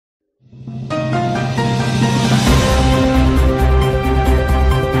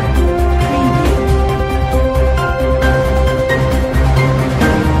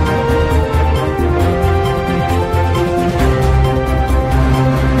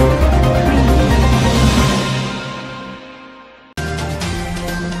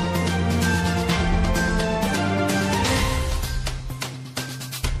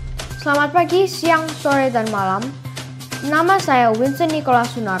pagi, siang, sore, dan malam. Nama saya Winston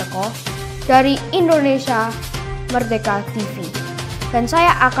dari Indonesia Merdeka TV. Dan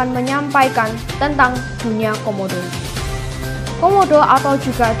saya akan menyampaikan tentang dunia komodo. Komodo atau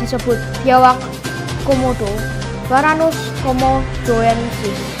juga disebut biawak komodo, Varanus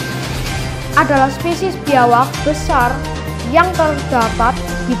komodoensis, adalah spesies biawak besar yang terdapat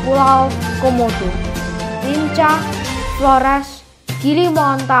di Pulau Komodo, Rinca, Flores, Gili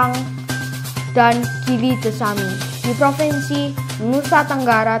Montang, dan Gili Desami di Provinsi Nusa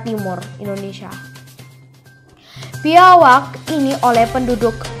Tenggara Timur, Indonesia. Biawak ini oleh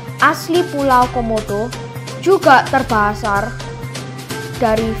penduduk asli Pulau Komodo juga terbesar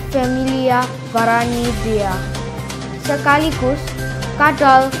dari familia Varanidae, sekaligus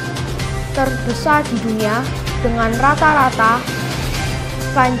kadal terbesar di dunia dengan rata-rata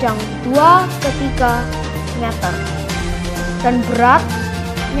panjang 2-3 meter dan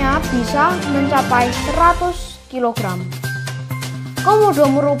beratnya bisa mencapai 100 kg. Komodo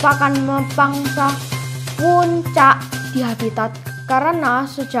merupakan pangsa puncak di habitat karena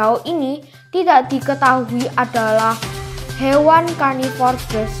sejauh ini tidak diketahui adalah hewan karnivor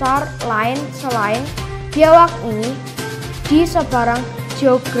besar lain selain biawak ini di sebarang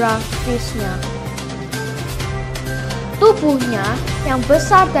geografisnya. Tubuhnya yang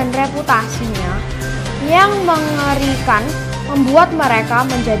besar dan reputasinya yang mengerikan membuat mereka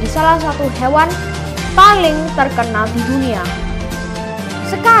menjadi salah satu hewan paling terkenal di dunia.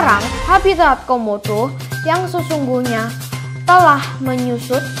 Sekarang, habitat komodo yang sesungguhnya telah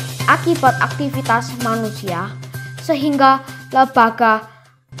menyusut akibat aktivitas manusia, sehingga lembaga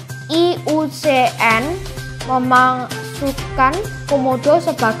IUCN memasukkan komodo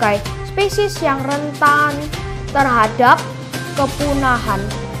sebagai spesies yang rentan terhadap kepunahan.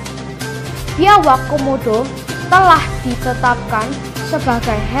 Biawak komodo telah ditetapkan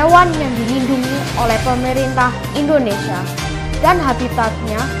sebagai hewan yang dilindungi oleh pemerintah Indonesia dan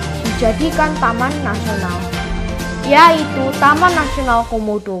habitatnya dijadikan taman nasional, yaitu Taman Nasional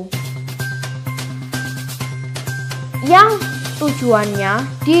Komodo, yang tujuannya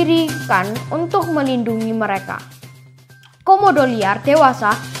didirikan untuk melindungi mereka. Komodo liar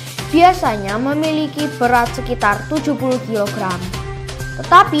dewasa biasanya memiliki berat sekitar 70 kg.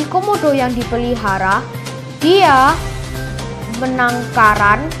 Tetapi komodo yang dipelihara dia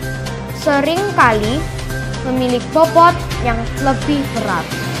penangkaran seringkali memiliki bobot yang lebih berat.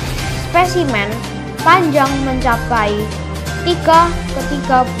 Spesimen panjang mencapai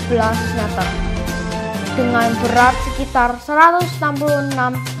 3-13 meter dengan berat sekitar 166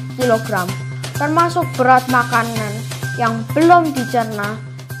 kg, termasuk berat makanan yang belum dicerna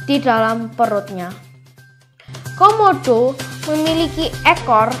di dalam perutnya. Komodo memiliki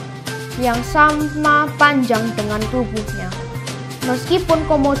ekor yang sama panjang dengan tubuhnya. Meskipun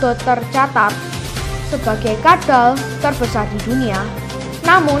komodo tercatat sebagai kadal terbesar di dunia,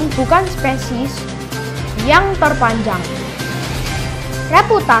 namun bukan spesies yang terpanjang.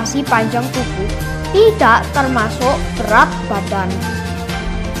 Reputasi panjang tubuh tidak termasuk berat badan.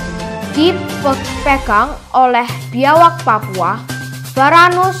 Dipegang oleh biawak Papua,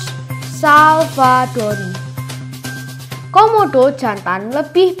 Varanus salvadori. Komodo jantan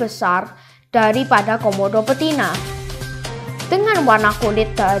lebih besar daripada komodo betina, dengan warna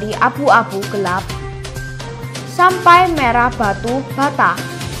kulit dari abu-abu gelap sampai merah batu bata.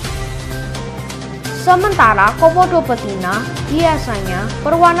 Sementara komodo betina biasanya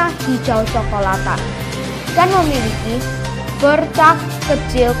berwarna hijau cokolatan dan memiliki bercak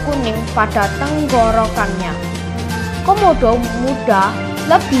kecil kuning pada tenggorokannya. Komodo muda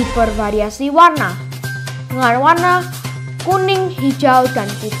lebih bervariasi warna, dengan warna kuning, hijau, dan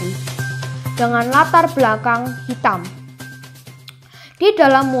putih, dengan latar belakang hitam. Di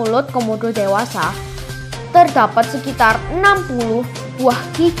dalam mulut komodo dewasa terdapat sekitar 60 buah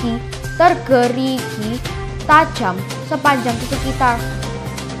gigi tergerigi tajam sepanjang sekitar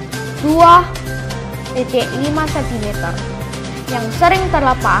 2,5 cm yang sering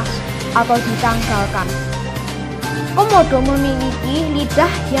terlepas atau ditanggalkan. Komodo memiliki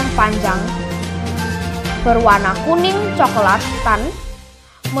lidah yang panjang berwarna kuning cokolatan,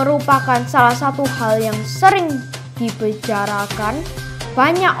 merupakan salah satu hal yang sering dibicarakan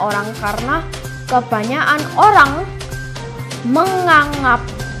banyak orang karena kebanyakan orang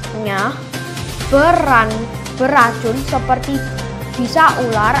menganggapnya beracun seperti bisa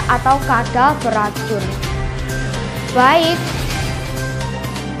ular atau kadal beracun. Baik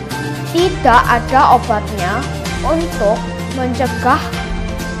tidak ada obatnya untuk mencegah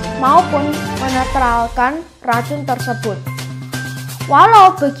maupun menetralkan racun tersebut.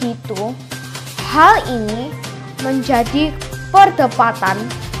 Walau begitu, hal ini menjadi perdebatan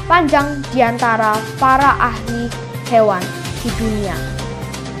terpanjang di antara para ahli hewan di dunia.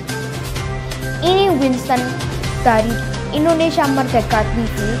 Ini Winston dari Indonesia Merdeka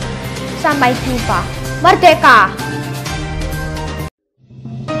TV. Sampai jumpa. Merdeka!